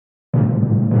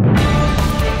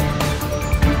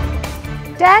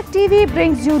Tag TV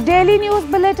brings you daily news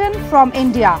bulletin from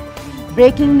India.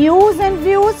 Breaking news and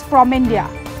views from India.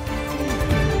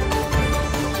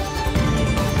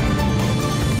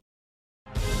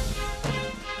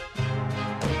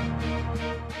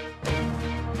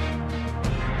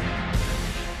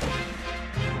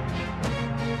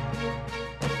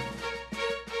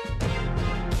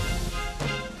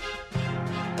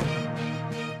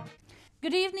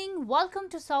 Good evening. Welcome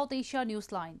to South Asia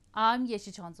Newsline. I'm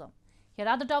Yeshi Chanzam. Here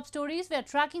are the top stories we are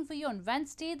tracking for you on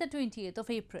Wednesday, the 28th of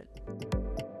April.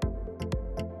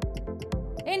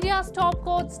 India's top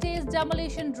court stays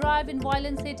demolition drive in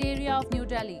violence-hit area of New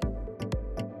Delhi.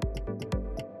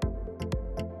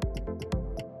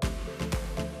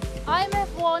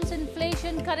 IMF warns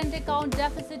inflation current account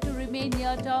deficit to remain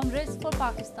near-term risk for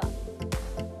Pakistan.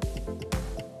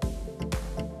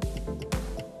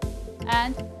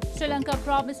 And Sri Lanka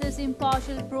promises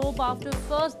impartial probe after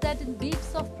first death in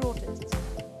weeks of protests.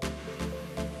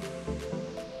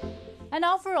 And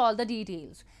now for all the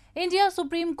details. India's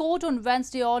Supreme Court on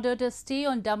Wednesday ordered a stay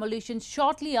on demolition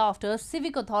shortly after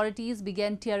civic authorities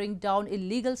began tearing down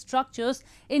illegal structures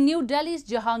in New Delhi's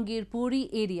Jahangirpuri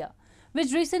area,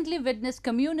 which recently witnessed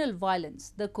communal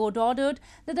violence. The court ordered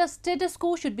that the status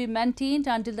quo should be maintained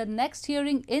until the next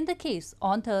hearing in the case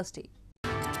on Thursday.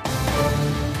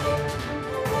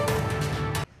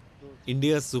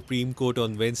 India's Supreme Court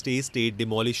on Wednesday stayed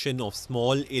demolition of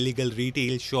small illegal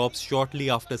retail shops shortly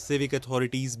after civic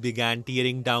authorities began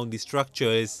tearing down the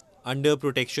structures under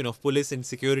protection of police and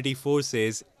security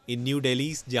forces in New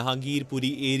Delhi's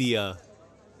Jahangirpuri area.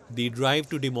 The drive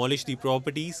to demolish the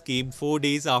properties came 4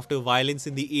 days after violence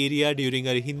in the area during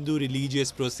a Hindu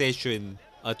religious procession.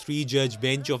 A three-judge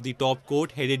bench of the top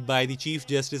court headed by the Chief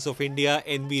Justice of India,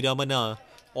 N.V. Ramana,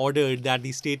 ordered that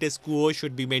the status quo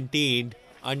should be maintained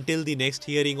until the next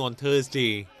hearing on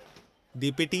Thursday.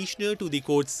 The petitioner to the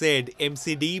court said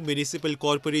MCD, Municipal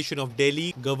Corporation of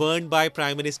Delhi, governed by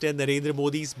Prime Minister Narendra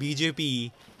Modi's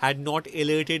BJP, had not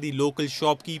alerted the local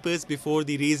shopkeepers before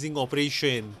the razing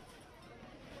operation.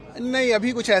 नहीं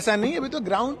अभी कुछ ऐसा नहीं, अभी तो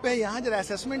ground पे यहाँ जरा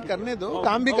असेसमेंट करने दो,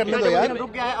 काम भी करने दो यार।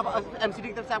 रुक गया है, अब एमसीडी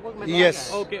की तरफ से आपको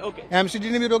यस, ओके एमसीडी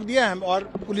ने भी रोक दिया है और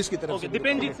पुलिस की तरफ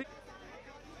से।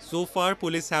 So far,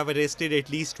 police have arrested at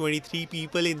least 23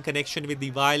 people in connection with the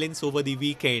violence over the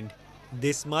weekend.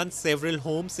 This month, several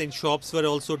homes and shops were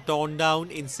also torn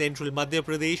down in central Madhya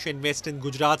Pradesh and western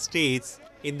Gujarat states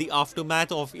in the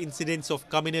aftermath of incidents of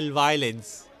communal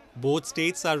violence. Both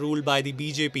states are ruled by the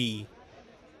BJP.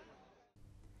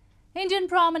 Indian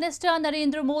Prime Minister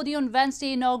Narendra Modi on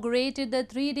Wednesday inaugurated the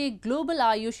three-day Global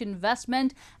Ayush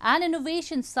Investment and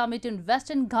Innovation Summit in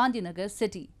Western Gandhinagar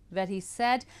city, where he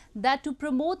said that to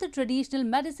promote the traditional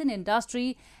medicine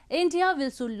industry, India will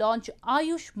soon launch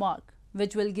Ayush Mark,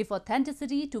 which will give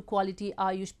authenticity to quality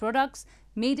Ayush products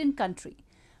made in country.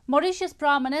 Mauritius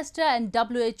Prime Minister and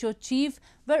WHO Chief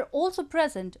were also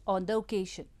present on the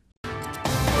occasion.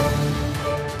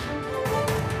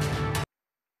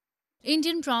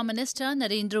 Indian Prime Minister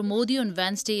Narendra Modi on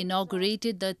Wednesday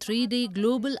inaugurated the three-day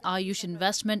Global Ayush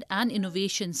Investment and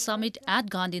Innovation Summit at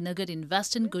Gandhinagar in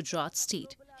Western Gujarat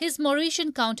state. His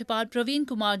Mauritian counterpart Praveen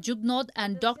Kumar Jugnauth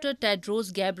and Dr.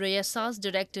 Tedros Ghebreyesus,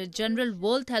 Director General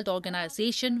World Health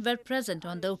Organization, were present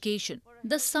on the occasion.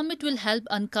 The summit will help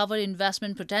uncover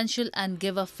investment potential and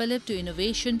give a fillip to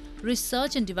innovation,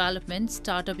 research and development,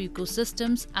 startup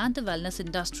ecosystems and the wellness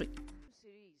industry.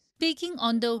 Speaking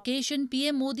on the occasion,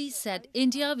 PM Modi said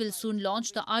India will soon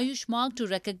launch the Ayush Mark to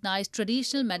recognize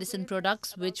traditional medicine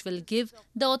products, which will give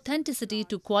the authenticity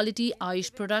to quality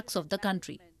Ayush products of the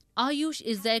country. Ayush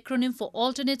is the acronym for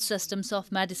alternate systems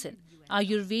of medicine: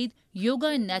 Ayurveda, Yoga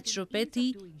and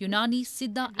Naturopathy, Unani,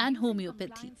 Siddha and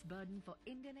Homeopathy.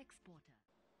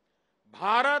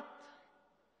 Bharat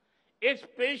एक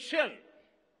special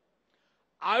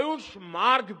Ayush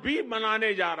मार्ग भी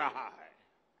बनाने जा रहा है,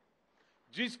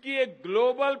 जिसकी एक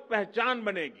global पहचान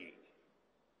बनेगी।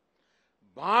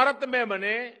 भारत में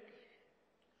बने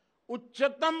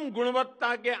उच्चतम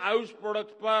गुणवत्ता के आयुष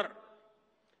प्रोडक्ट्स पर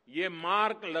ये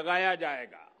मार्क लगाया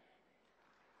जाएगा।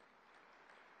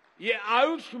 ये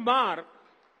आयुष मार्क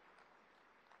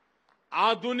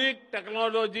आधुनिक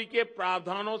टेक्नोलॉजी के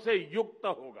प्रावधानों से युक्त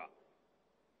होगा।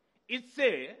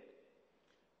 इससे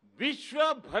विश्व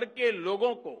भर के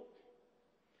लोगों को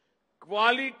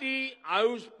क्वालिटी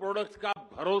आयुष प्रोडक्ट्स का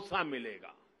भरोसा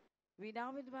मिलेगा।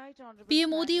 PM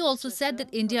Modi also said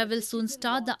that India will soon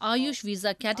start the Ayush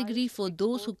visa category for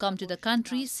those who come to the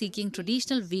country seeking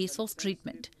traditional ways of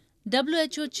treatment.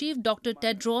 WHO Chief Dr.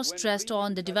 Tedros stressed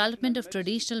on the development of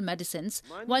traditional medicines,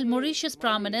 while Mauritius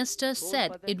Prime Minister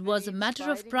said it was a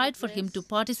matter of pride for him to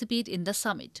participate in the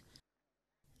summit.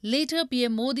 Later,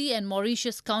 PM Modi and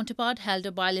Mauritius counterpart held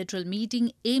a bilateral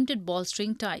meeting aimed at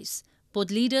bolstering ties. Both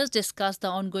leaders discussed the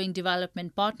ongoing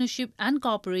development partnership and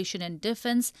cooperation in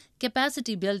defence,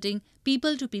 capacity building,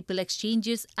 people-to-people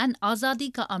exchanges and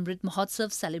Azadi Ka Amrit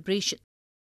Mahotsav celebration.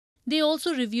 They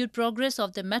also reviewed progress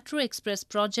of the Metro Express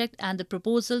project and the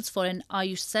proposals for an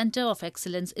Ayush Centre of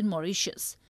Excellence in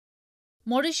Mauritius.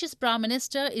 Mauritius Prime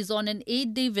Minister is on an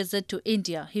 8-day visit to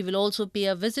India. He will also pay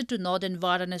a visit to northern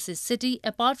Varanasi city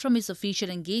apart from his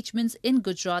official engagements in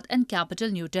Gujarat and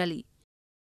capital New Delhi.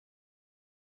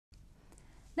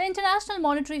 The International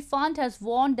Monetary Fund has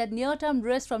warned that near-term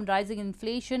risk from rising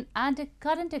inflation and a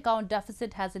current account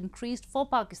deficit has increased for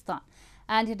Pakistan,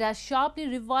 and it has sharply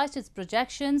revised its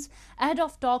projections ahead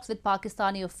of talks with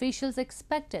Pakistani officials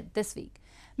expected this week.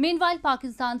 Meanwhile,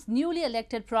 Pakistan's newly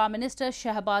elected Prime Minister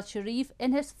Shehbaz Sharif,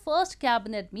 in his first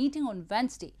cabinet meeting on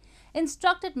Wednesday,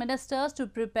 instructed ministers to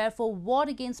prepare for war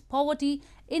against poverty,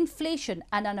 inflation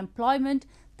and unemployment,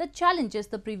 the challenges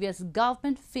the previous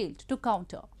government failed to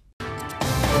counter.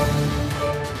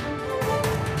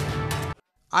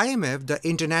 IMF, the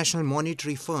International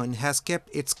Monetary Fund, has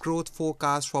kept its growth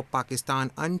forecast for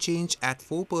Pakistan unchanged at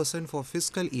 4% for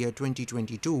fiscal year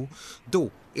 2022,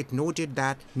 though it noted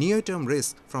that near-term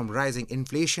risks from rising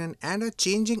inflation and a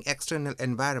changing external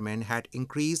environment had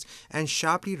increased and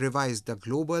sharply revised the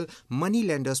global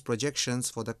moneylenders' projections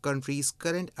for the country's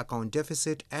current account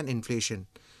deficit and inflation.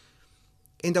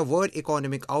 In the World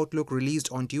Economic Outlook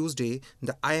released on Tuesday,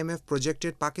 the IMF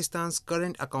projected Pakistan's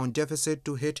current account deficit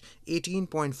to hit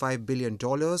 $18.5 billion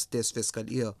this fiscal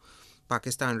year.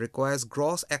 Pakistan requires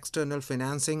gross external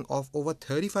financing of over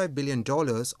 $35 billion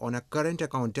on a current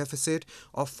account deficit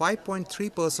of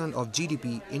 5.3% of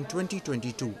GDP in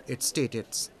 2022, it stated.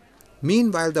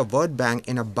 Meanwhile, the World Bank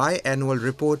in a biannual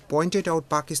report pointed out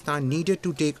Pakistan needed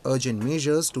to take urgent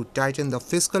measures to tighten the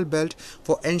fiscal belt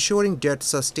for ensuring debt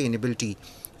sustainability.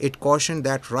 It cautioned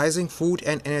that rising food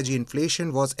and energy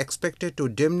inflation was expected to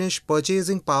diminish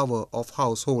purchasing power of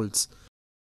households.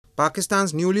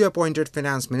 Pakistan's newly appointed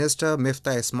Finance Minister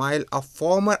Miftah Ismail, a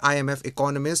former IMF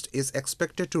economist, is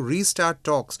expected to restart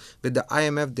talks with the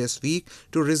IMF this week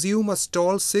to resume a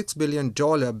stalled $6 billion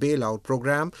bailout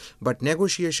program, but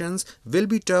negotiations will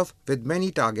be tough with many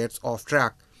targets off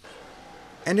track.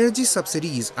 Energy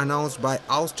subsidies announced by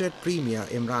ousted Premier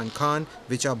Imran Khan,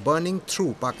 which are burning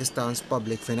through Pakistan's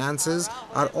public finances,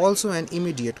 are also an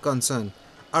immediate concern.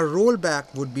 A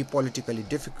rollback would be politically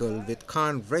difficult, with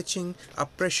Khan retching a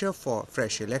pressure for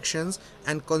fresh elections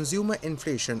and consumer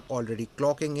inflation already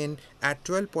clocking in at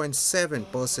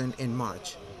 12.7% in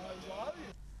March.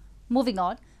 Moving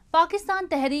on, Pakistan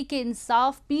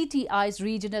Tehreek-e-Insaf PTI's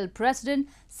regional president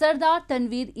Sardar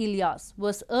Tanveer Ilyas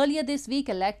was earlier this week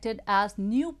elected as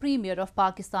new premier of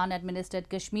Pakistan-administered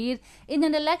Kashmir in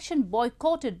an election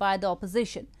boycotted by the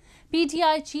opposition.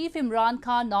 PTI chief Imran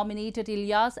Khan nominated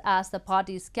Ilyas as the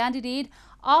party's candidate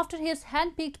after his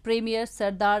hand-picked premier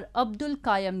Sardar Abdul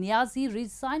Qayyum Niazi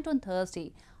resigned on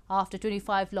Thursday after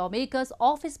 25 lawmakers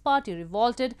of his party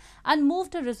revolted and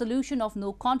moved a resolution of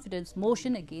no confidence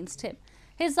motion against him.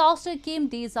 His ouster came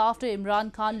days after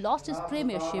Imran Khan lost his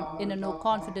premiership in a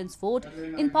no-confidence vote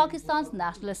in Pakistan's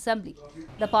National Assembly.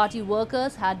 The party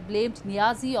workers had blamed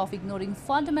Niazi of ignoring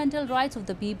fundamental rights of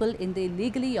the people in the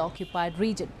illegally occupied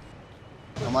region.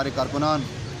 हमारे कारकुनान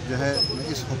जो है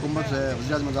इस हुकूमत से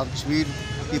वज़ीर-ए-आज़म आज़ाद कश्मीर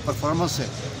की performance से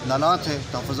नालात थे,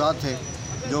 तहफ़्फ़ुज़ात थे,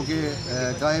 जो कि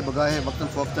गाहे बगाहे वक्तन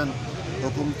फ़वक्तन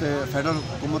फेडरल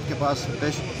हुकूमत के पास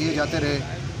पेश किए जाते रहे।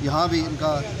 यहाँ भी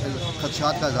इनका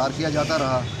खदशात का इज़हार किया जाता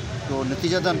रहा, तो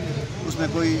नतीजतन उसमें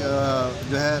कोई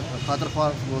जो है खातर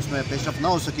ख्वाह उसमें पेशरफ़्त ना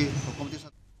हो सकी।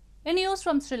 In news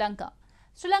from Sri Lanka,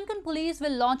 Sri Lankan police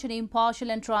will launch an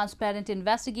impartial and transparent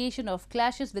investigation of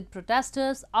clashes with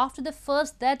protesters after the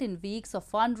first death in weeks of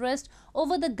unrest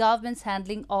over the government's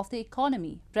handling of the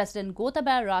economy, President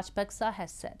Gotabaya Rajapaksa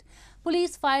has said.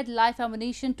 Police fired live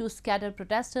ammunition to scatter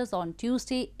protesters on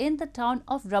Tuesday in the town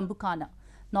of Rambukana,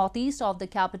 northeast of the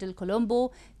capital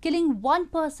Colombo, killing one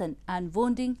person and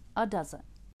wounding a dozen.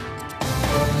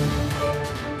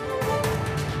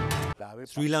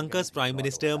 Sri Lanka's Prime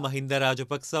Minister Mahinda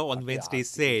Rajapaksa on Wednesday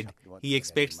said he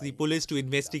expects the police to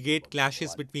investigate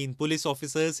clashes between police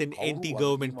officers and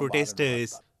anti-government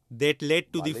protesters that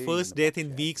led to the first death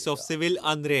in weeks of civil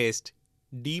unrest.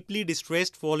 Deeply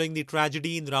distressed following the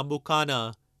tragedy in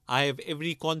Rambukana, I have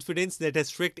every confidence that a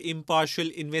strict impartial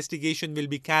investigation will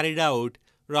be carried out,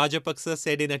 Rajapaksa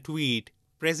said in a tweet.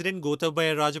 President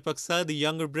Gotabaya Rajapaksa, the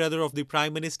younger brother of the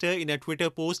Prime Minister, in a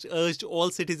Twitter post urged all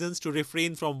citizens to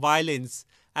refrain from violence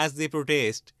as they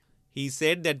protest. He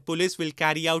said that police will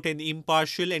carry out an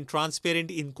impartial and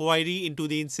transparent inquiry into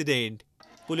the incident.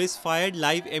 Police fired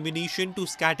live ammunition to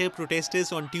scatter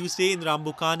protesters on Tuesday in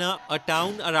Rambukkana, a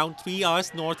town around 3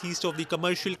 hours northeast of the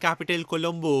commercial capital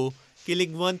Colombo,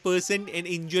 killing one person and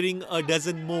injuring a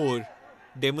dozen more.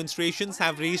 Demonstrations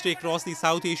have raged across the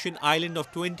South Asian island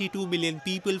of 22 million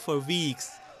people for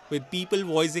weeks, with people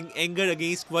voicing anger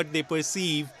against what they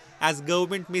perceive as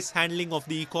government mishandling of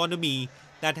the economy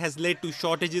that has led to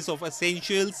shortages of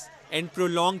essentials and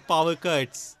prolonged power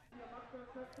cuts.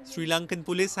 Sri Lankan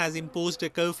police has imposed a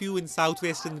curfew in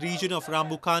southwestern region of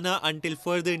Rambukkana until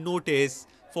further notice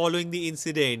following the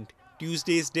incident.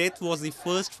 Tuesday's death was the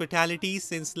first fatality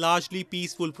since largely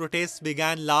peaceful protests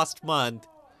began last month.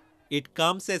 It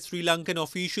comes as Sri Lankan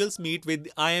officials meet with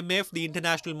IMF, the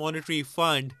International Monetary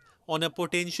Fund, on a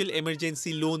potential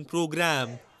emergency loan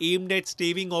program aimed at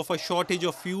staving off a shortage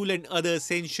of fuel and other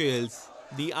essentials.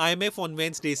 The IMF on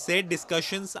Wednesday said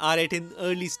discussions are at an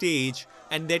early stage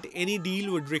and that any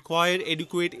deal would require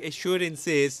adequate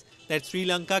assurances that Sri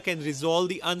Lanka can resolve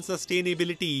the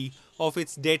unsustainability of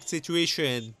its debt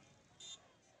situation.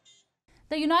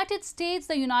 The United States,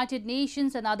 the United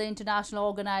Nations and other international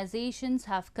organizations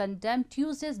have condemned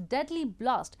Tuesday's deadly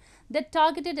blast that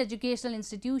targeted educational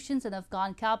institutions in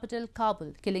Afghan capital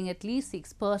Kabul, killing at least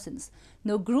 6 persons.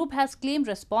 No group has claimed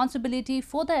responsibility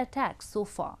for the attacks so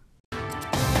far.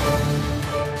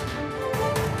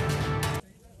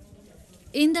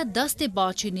 In the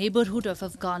Daste-Bachi neighborhood of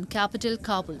Afghan capital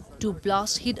Kabul, 2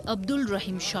 blasts hit Abdul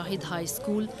Rahim Shahid High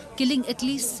School, killing at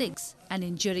least 6 and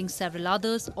injuring several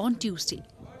others on Tuesday.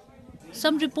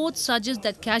 Some reports suggest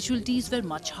that casualties were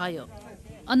much higher.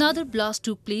 Another blast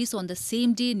took place on the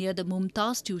same day near the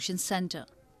Mumtaz Tuition Center.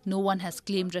 No one has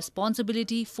claimed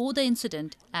responsibility for the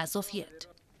incident as of yet.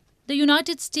 The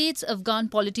United States, Afghan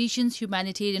politicians,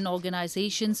 humanitarian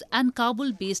organizations and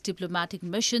Kabul-based diplomatic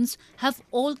missions have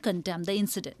all condemned the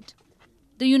incident.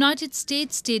 The United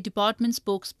States State Department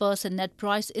spokesperson Ned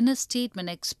Price in a statement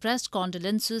expressed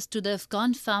condolences to the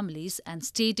Afghan families and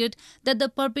stated that the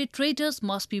perpetrators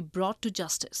must be brought to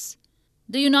justice.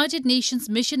 The United Nations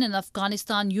mission in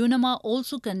Afghanistan, UNAMA,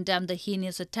 also condemned the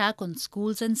heinous attack on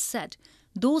schools and said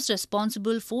those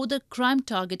responsible for the crime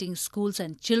targeting schools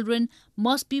and children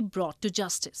must be brought to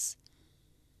justice.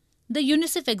 The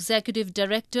UNICEF Executive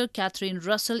Director Catherine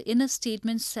Russell in a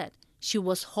statement said she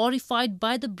was horrified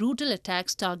by the brutal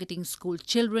attacks targeting school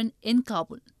children in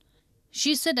Kabul.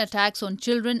 She said attacks on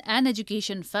children and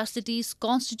education facilities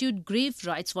constitute grave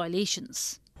rights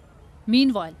violations.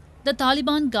 Meanwhile, the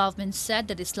Taliban government said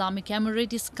that Islamic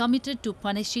Emirate is committed to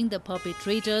punishing the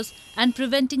perpetrators and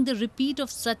preventing the repeat of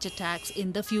such attacks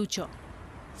in the future.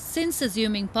 Since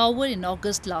assuming power in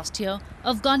August last year,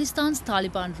 Afghanistan's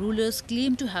Taliban rulers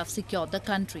claim to have secured the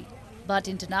country. But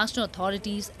international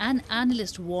authorities and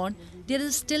analysts warn there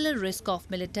is still a risk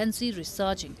of militancy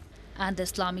resurging, and the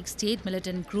Islamic State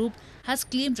militant group has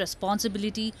claimed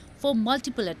responsibility for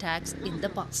multiple attacks in the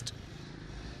past.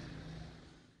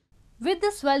 With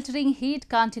the sweltering heat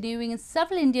continuing in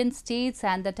several Indian states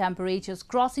and the temperatures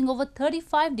crossing over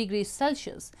 35 degrees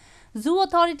Celsius, zoo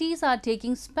authorities are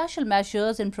taking special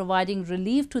measures in providing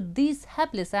relief to these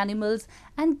helpless animals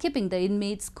and keeping the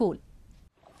inmates cool.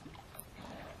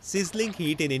 Sizzling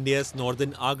heat in India's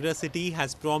northern Agra city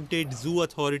has prompted zoo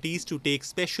authorities to take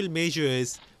special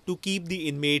measures to keep the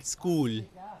inmates cool.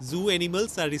 Zoo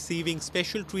animals are receiving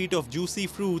special treat of juicy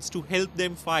fruits to help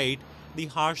them fight the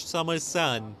harsh summer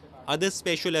sun. Other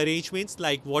special arrangements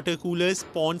like water coolers,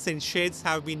 ponds and sheds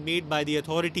have been made by the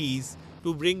authorities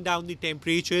to bring down the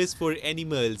temperatures for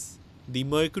animals. The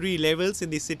mercury levels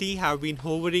in the city have been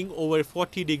hovering over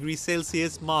 40 degrees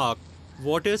Celsius mark.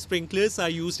 Water sprinklers are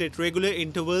used at regular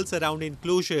intervals around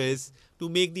enclosures to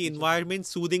make the environment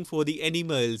soothing for the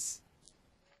animals.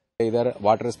 इधर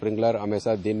water sprinkler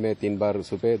हमेशा दिन में 3 बार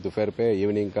सुबह दोपहर पे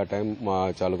evening का time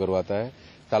चालू करवाता है।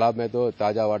 तालाब में तो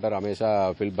ताज़ा वाटर हमेशा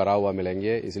फिल भरा हुआ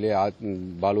मिलेंगे, इसलिए आज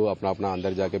बालू अपना अपना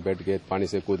अंदर जाके बैठ के पानी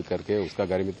से कूद करके उसका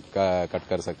गर्मी कट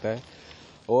कर सकता है।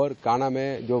 और काना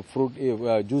में जो फ्रूट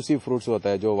जूसी फ्रूट्स होता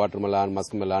है, जो watermelon,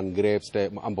 Musk melon, grapes,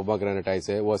 pomegranate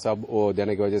है, वो सब वो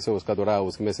देने की वजह से उसका थोड़ा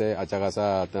उसमें से अच्छा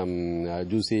खासा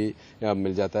जूसी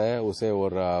मिल जाता है उसे,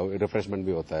 और रिफ्रेशमेंट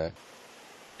भी होता है।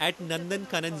 At Nandan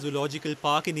Kanan Zoological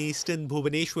Park in eastern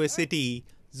Bhubaneswar city,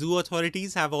 zoo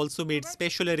authorities have also made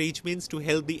special arrangements to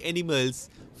help the animals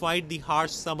fight the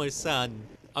harsh summer sun.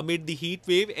 Amid the heat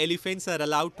wave, elephants are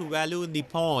allowed to wallow in the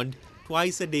pond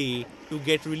twice a day to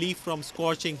get relief from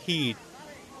scorching heat.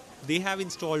 They have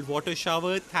installed water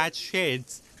shower thatched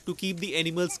sheds to keep the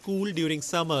animals cool during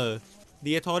summer.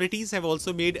 The authorities have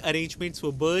also made arrangements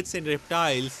for birds and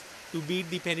reptiles to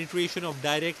beat the penetration of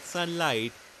direct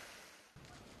sunlight.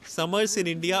 Summers in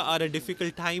India are a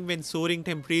difficult time when soaring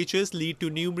temperatures lead to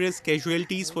numerous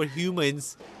casualties for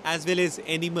humans as well as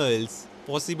animals.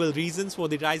 Possible reasons for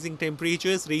the rising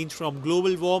temperatures range from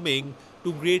global warming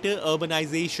to greater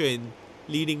urbanization,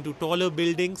 leading to taller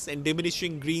buildings and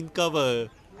diminishing green cover.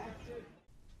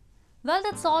 Well,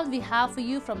 that's all we have for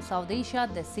you from South Asia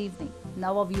this evening.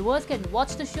 Now our viewers can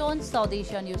watch the show on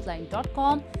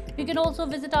southasianewsline.com. You can also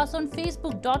visit us on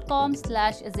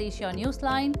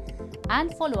facebook.com/AsAsiaNewsline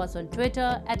and follow us on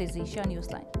Twitter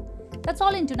 @AsAsiaNewsline. That's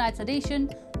all in tonight's edition.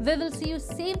 We will see you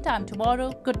same time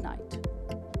tomorrow. Good night.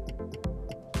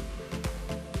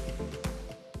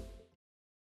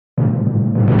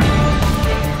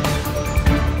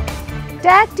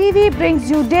 Tag TV brings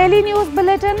you daily news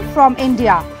bulletin from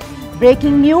India.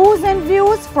 Breaking news and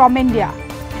views from India.